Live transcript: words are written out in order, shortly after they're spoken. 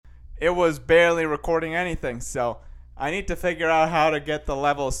it was barely recording anything. So I need to figure out how to get the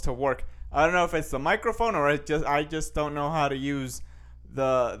levels to work. I don't know if it's the microphone or I just don't know how to use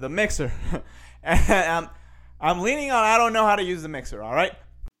the mixer. And I'm leaning on I don't know how to use the mixer, all right?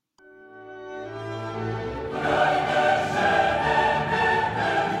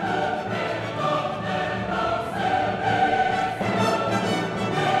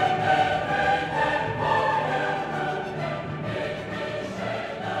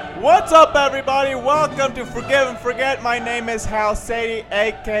 What's up, everybody? Welcome to Forgive and Forget. My name is Hal Sadie,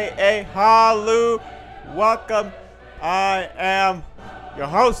 a.k.a. Halu. Welcome. I am your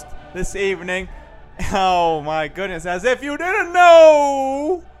host this evening. Oh, my goodness. As if you didn't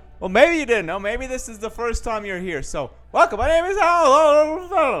know. Well, maybe you didn't know. Maybe this is the first time you're here. So, welcome. My name is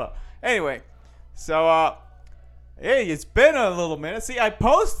Hal. Anyway, so, hey, it's been a little minute. See, I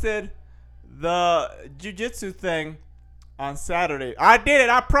posted the jiu-jitsu thing on Saturday. I did it.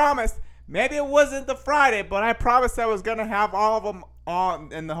 I promised. Maybe it wasn't the Friday, but I promised I was going to have all of them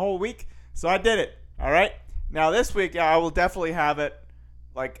on in the whole week. So I did it. All right. Now this week, I will definitely have it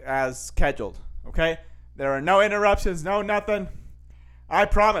like as scheduled. Okay. There are no interruptions. No nothing. I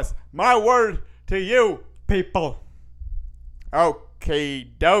promise. My word to you, people.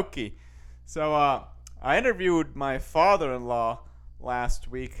 Okay, dokie. So I interviewed my father-in-law last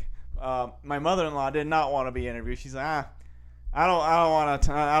week. My mother-in-law did not want to be interviewed. She's like, I don't want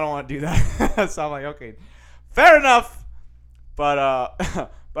to do that. So I'm like, okay, fair enough. But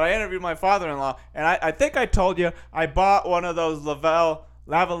but I interviewed my father-in-law, and I think I told you I bought one of those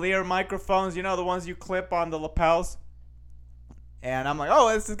lavalier microphones. You know, the ones you clip on the lapels. And I'm like,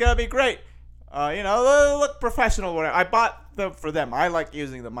 oh, this is gonna be great. You know, look professional. Whatever. I bought them for them. I like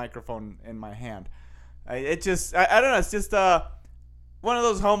using the microphone in my hand. I don't know. It's just one of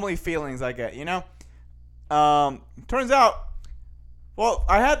those homely feelings I get. You know. Turns out. Well,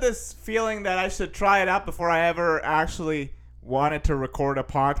 I had this feeling that I should try it out before I ever actually wanted to record a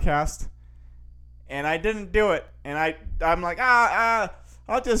podcast, and I didn't do it. And I'm like, I'll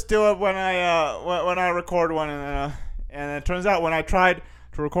just do it when I record one. And it turns out when I tried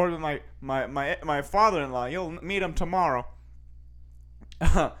to record with my father-in-law, you'll meet him tomorrow.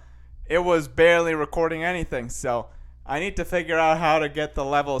 It was barely recording anything, so I need to figure out how to get the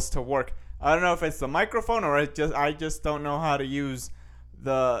levels to work. I don't know if it's the microphone or I just don't know how to use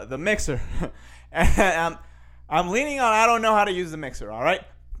the mixer. And I'm leaning on I don't know how to use the mixer, all right?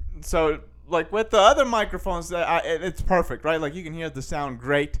 So, like with the other microphones, it's perfect, right? Like you can hear the sound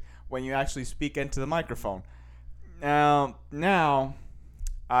great when you actually speak into the microphone. Now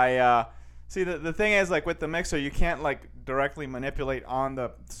I see the thing is, like with the mixer, you can't like directly manipulate on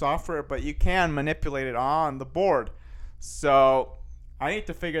the software, but you can manipulate it on the board. So I need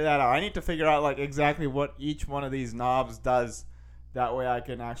to figure that out. I need to figure out like exactly what each one of these knobs does. That way I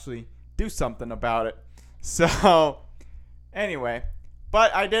can actually do something about it. So anyway,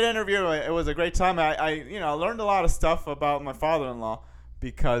 but I did interview. It was a great time. I learned a lot of stuff about my father-in-law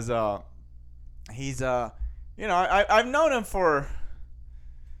because he's I've known him for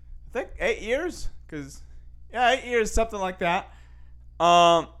I think 8 years. 8 years, something like that.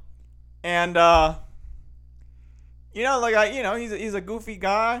 He's a goofy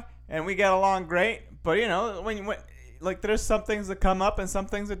guy, and we get along great. But when like there's some things that come up and some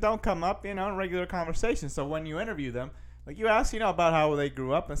things that don't come up, in regular conversation. So when you interview them, like you ask, about how they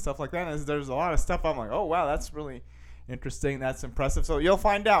grew up and stuff like that. And there's a lot of stuff I'm like, oh wow, that's really interesting. That's impressive. So you'll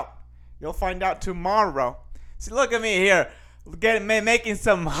find out. You'll find out tomorrow. See, look at me here, making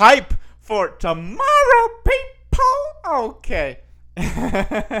some hype for tomorrow, people. Okay.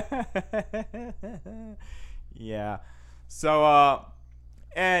 Yeah. So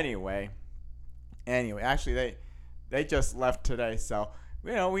anyway, actually they just left today, so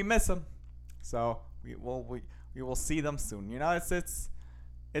we miss them. So we will see them soon.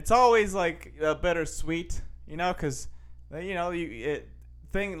 It's always like bittersweet, because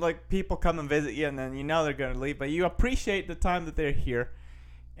like people come and visit you, and then they're gonna leave, but you appreciate the time that they're here,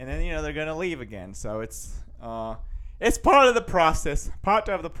 and then they're gonna leave again. So it's part of the process,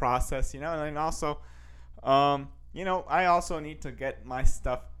 and then also I also need to get my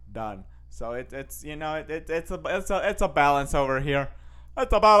stuff done. So it's a balance over here.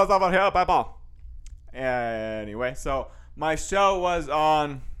 It's a balance over here, people. Anyway, so my show was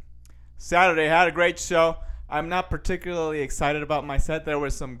on Saturday. Had a great show. I'm not particularly excited about my set. There were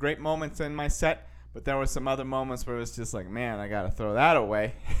some great moments in my set, but there were some other moments where it was just like, man, I gotta throw that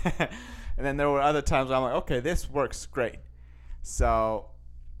away. And then there were other times where I'm like, okay, this works great. So,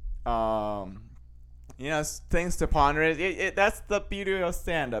 things to ponder. That's the beauty of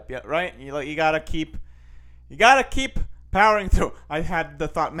stand-up, yeah, right? You gotta keep powering through. I had the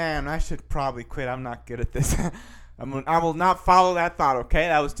thought, man, I should probably quit. I'm not good at this. I will not follow that thought, okay?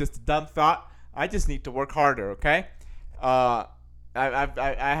 That was just a dumb thought. I just need to work harder, okay? I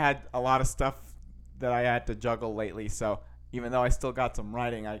had a lot of stuff that I had to juggle lately, so even though I still got some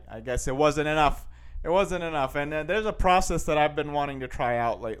writing, I guess it wasn't enough. It wasn't enough, and there's a process that I've been wanting to try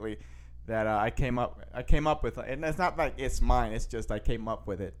out lately that I came up with, and it's not like it's mine. It's just I came up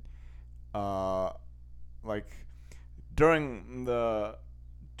with it, like during the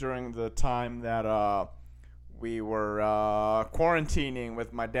time that we were quarantining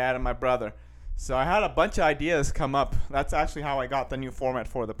with my dad and my brother. So I had a bunch of ideas come up. That's actually how I got the new format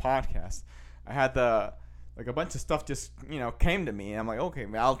for the podcast. I had a bunch of stuff just, came to me. And I'm like, okay,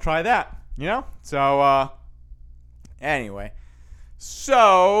 I'll try that, So, anyway.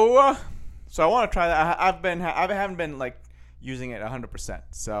 So I want to try that. I haven't been, like, using it 100%.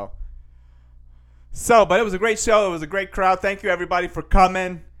 So, but it was a great show. It was a great crowd. Thank you, everybody, for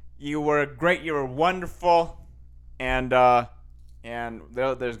coming. You were great. You were wonderful. And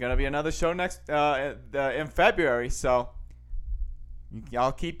there's going to be another show next in February, so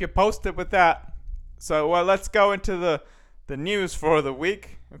I'll keep you posted with that. So, let's go into the news for the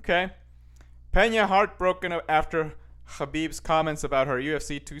week, okay? Pena heartbroken after Khabib's comments about her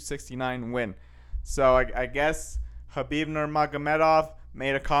UFC 269 win. So, I guess Khabib Nurmagomedov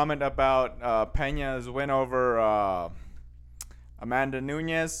made a comment about Pena's win over Amanda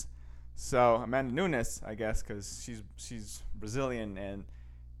Nunes. So Amanda Nunes, I guess, because she's Brazilian and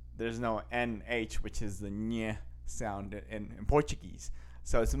there's no NH, which is the ñ sound in Portuguese.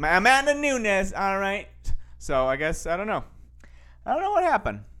 So it's Amanda Nunes, all right. So I guess I don't know what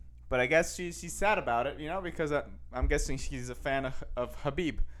happened, but I guess she's sad about it, because I'm guessing she's a fan of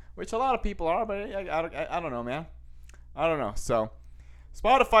Khabib, which a lot of people are, but I don't know, man. I don't know. So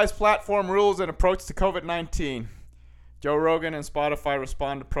Spotify's platform rules and approach to COVID-19. Joe Rogan and Spotify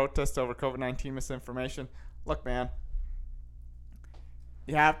respond to protests over COVID-19 misinformation. Look, man,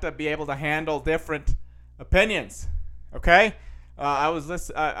 you have to be able to handle different opinions, okay?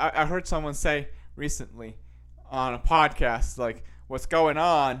 I heard someone say recently on a podcast, like, what's going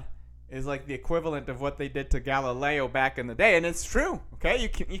on is like the equivalent of what they did to Galileo back in the day, and it's true, okay? You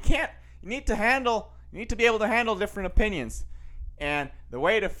need to be able to handle different opinions, and the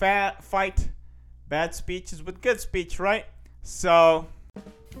way to fight bad speech is with good speech, right? So,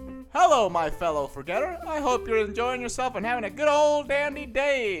 hello, my fellow forgetter. I hope you're enjoying yourself and having a good old dandy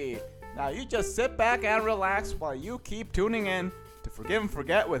day. Now, you just sit back and relax while you keep tuning in to Forgive and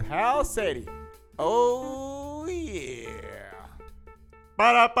Forget with Hal Sadie. Oh, yeah.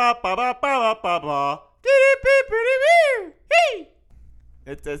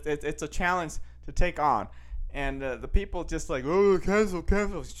 It's a challenge to take on. And the people just like, oh, cancel.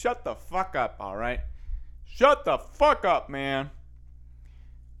 Shut the fuck up, all right? Shut the fuck up, man.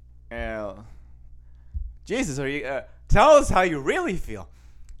 Jesus, tell us how you really feel.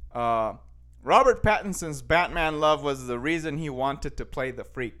 Robert Pattinson's Batman love was the reason he wanted to play the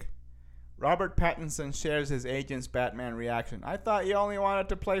Freak. Robert Pattinson shares his agent's Batman reaction. I thought you only wanted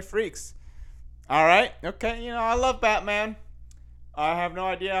to play freaks. All right, okay, I love Batman. I have no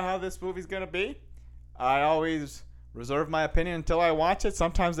idea how this movie's going to be. I always reserve my opinion until I watch it.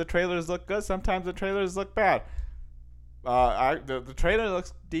 Sometimes the trailers look good. Sometimes the trailers look bad. The trailer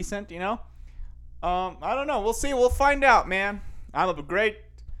looks decent, I don't know. We'll see. We'll find out, man. I'm a great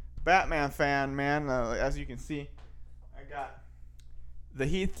Batman fan, man. As you can see, I got the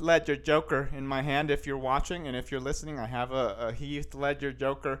Heath Ledger Joker in my hand. If you're watching and if you're listening, I have a Heath Ledger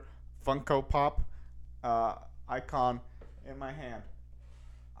Joker Funko Pop icon in my hand.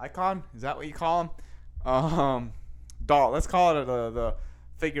 Icon? Is that what you call them? Doll. Let's call it the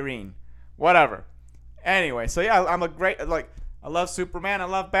figurine. Whatever. Anyway, so yeah, I'm a great, I love Superman. I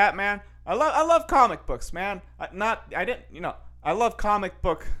love Batman. I love comic books, man. I love comic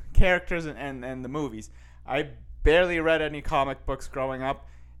book characters and the movies. I barely read any comic books growing up,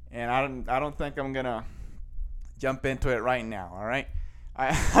 and I don't think I'm gonna jump into it right now. All right,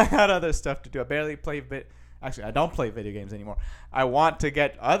 I had other stuff to do. I barely play Actually, I don't play video games anymore. I want to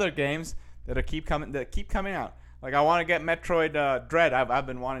get other games that keep coming out. Like I want to get Metroid Dread. I've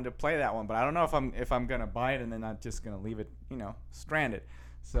been wanting to play that one, but I don't know if I'm gonna buy it and then I'm just gonna leave it, stranded.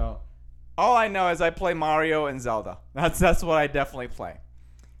 So all I know is I play Mario and Zelda. That's what I definitely play.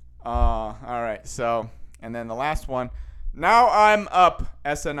 All right. So and then the last one. Now I'm up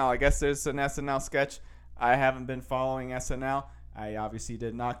SNL. I guess there's an SNL sketch. I haven't been following SNL. I obviously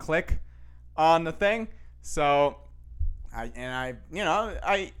did not click on the thing. So I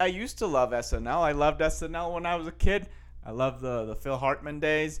used to love SNL. I loved SNL when I was a kid. I loved the Phil Hartman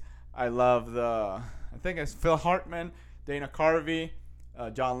days. I love I think it's Phil Hartman, Dana Carvey,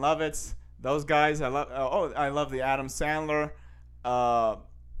 John Lovitz, those guys. I love the Adam Sandler,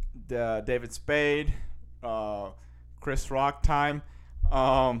 the David Spade, Chris Rock time.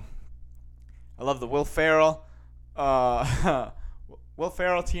 I love the Will Ferrell,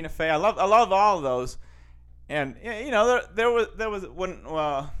 Tina Fey. I love all of those. And there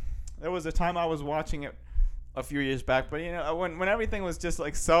was a time I was watching it a few years back, but when everything was just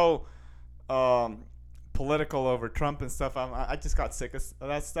like so political over Trump and stuff, I just got sick of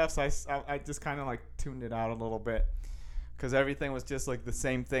that stuff. So I just kind of like tuned it out a little bit, because everything was just like the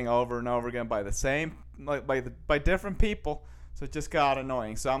same thing over and over again by different people. So it just got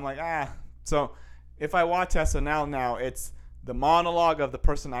annoying. So I'm like, So if I watch SNL now, it's the monologue of the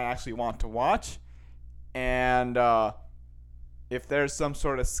person I actually want to watch, and if there's some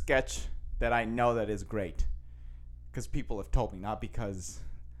sort of sketch that I know that is great, because people have told me, not because.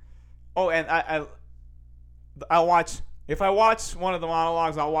 Oh, and I'll watch. If I watch one of the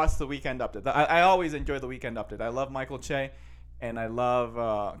monologues, I'll watch the Weekend Update. I always enjoy the Weekend Update. I love Michael Che, and I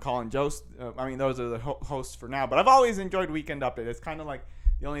love Colin Jost. Those are the hosts for now. But I've always enjoyed Weekend Update. It's kind of like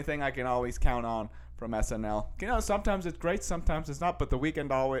the only thing I can always count on from SNL. Sometimes it's great, sometimes it's not. But the Weekend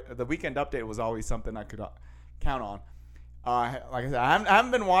Update was always something I could count on. Like I said, I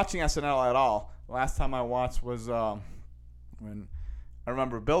haven't been watching SNL at all. The last time I watched was when I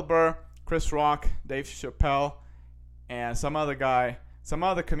remember Bill Burr, Chris Rock, Dave Chappelle, and some other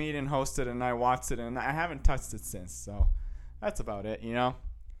comedian hosted, and I watched it, and I haven't touched it since. So that's about it.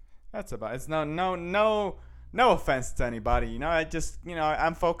 That's about it. It's no offense to anybody. I just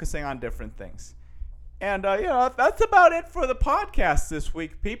I'm focusing on different things, and that's about it for the podcast this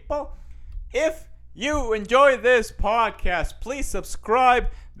week, people. If you enjoy this podcast, please subscribe.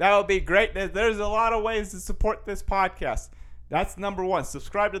 That would be great. There's a lot of ways to support this podcast. That's number one.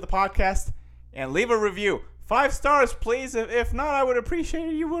 Subscribe to the podcast and leave a review. 5 stars, please. If not, I would appreciate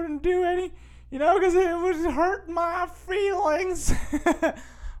it. You wouldn't do any, because it would hurt my feelings.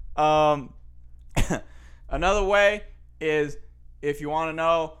 Another way is, if you want to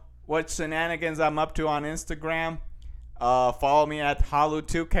know what shenanigans I'm up to on Instagram, follow me at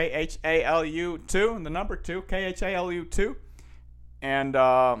Halu2, KHALU2, the number 2, KHALU2. And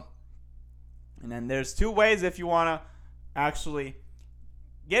then there's 2 ways if you want to actually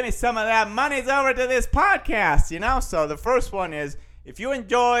give me some of that money's over to this podcast, So the first one is, if you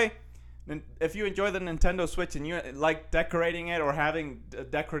enjoy the Nintendo Switch and you like decorating it or having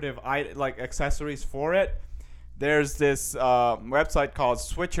decorative accessories for it, there's this website called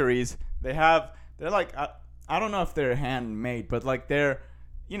Switcheries. They're like, I don't know if they're handmade, but like they're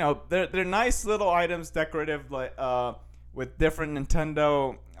nice little items, decorative, with different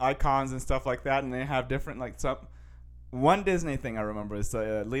Nintendo icons and stuff like that, and they have different one Disney thing I remember is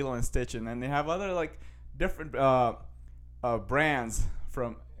Lilo and Stitch, and then they have other different brands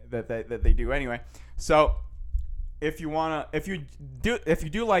from that they do anyway. So if you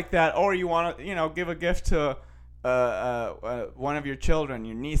do like that, or you want to give a gift to one of your children,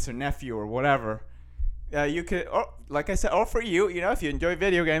 your niece or nephew or whatever, you could, or like I said, or for you, if you enjoy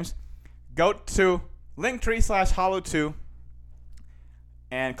video games, go to Linktree/Hollow2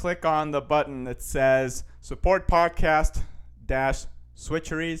 and click on the button that says support podcast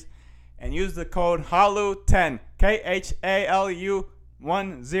 -switcheries and use the code HALU10,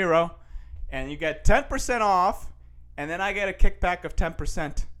 KHALU10, and you get 10% off, and then I get a kickback of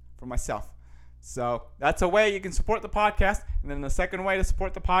 10% for myself. So that's a way you can support the podcast. And then the second way to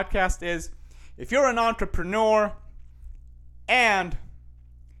support the podcast is, if you're an entrepreneur and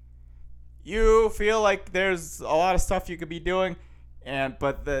you feel like there's a lot of stuff you could be doing,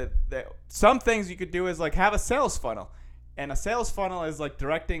 but some things you could do is have a sales funnel. And a sales funnel is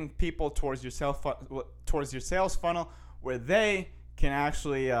directing people towards your sales funnel, where they can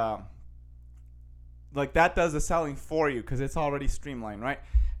actually that does the selling for you, because it's already streamlined, right?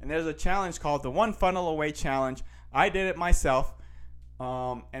 And there's a challenge called the One Funnel Away Challenge. I did it myself,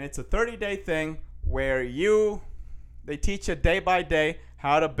 and it's a 30-day thing where they teach you day by day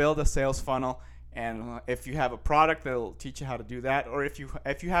how to build a sales funnel. And if you have a product, they'll teach you how to do that. Or if you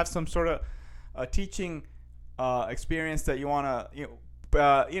have some sort of teaching experience that you want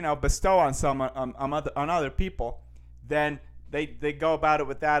to bestow on on other people, then they go about it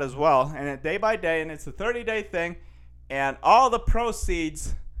with that as well. And day by day, and it's a 30-day thing. And all the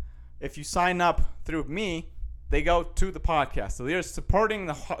proceeds, if you sign up through me, they go to the podcast. So you're supporting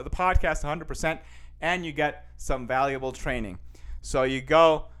the podcast 100%, and you get some valuable training. So you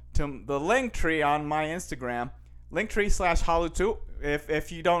go to the link tree on my Instagram, Linktree/Hollow2.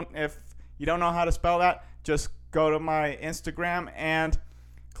 If you don't know how to spell that, just go to my Instagram and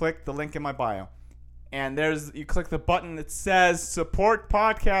click the link in my bio. and you click the button that says support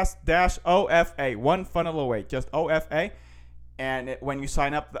podcast -OFA, one funnel away, just OFA. And when you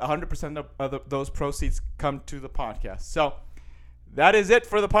sign up, 100% of those proceeds come to the podcast. So that is it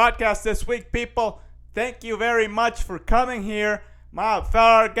for the podcast this week, people. Thank you very much for coming here, my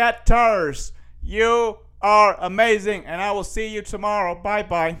forgetters. You are amazing, and I will see you tomorrow.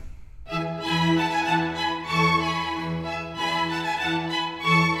 Bye-bye.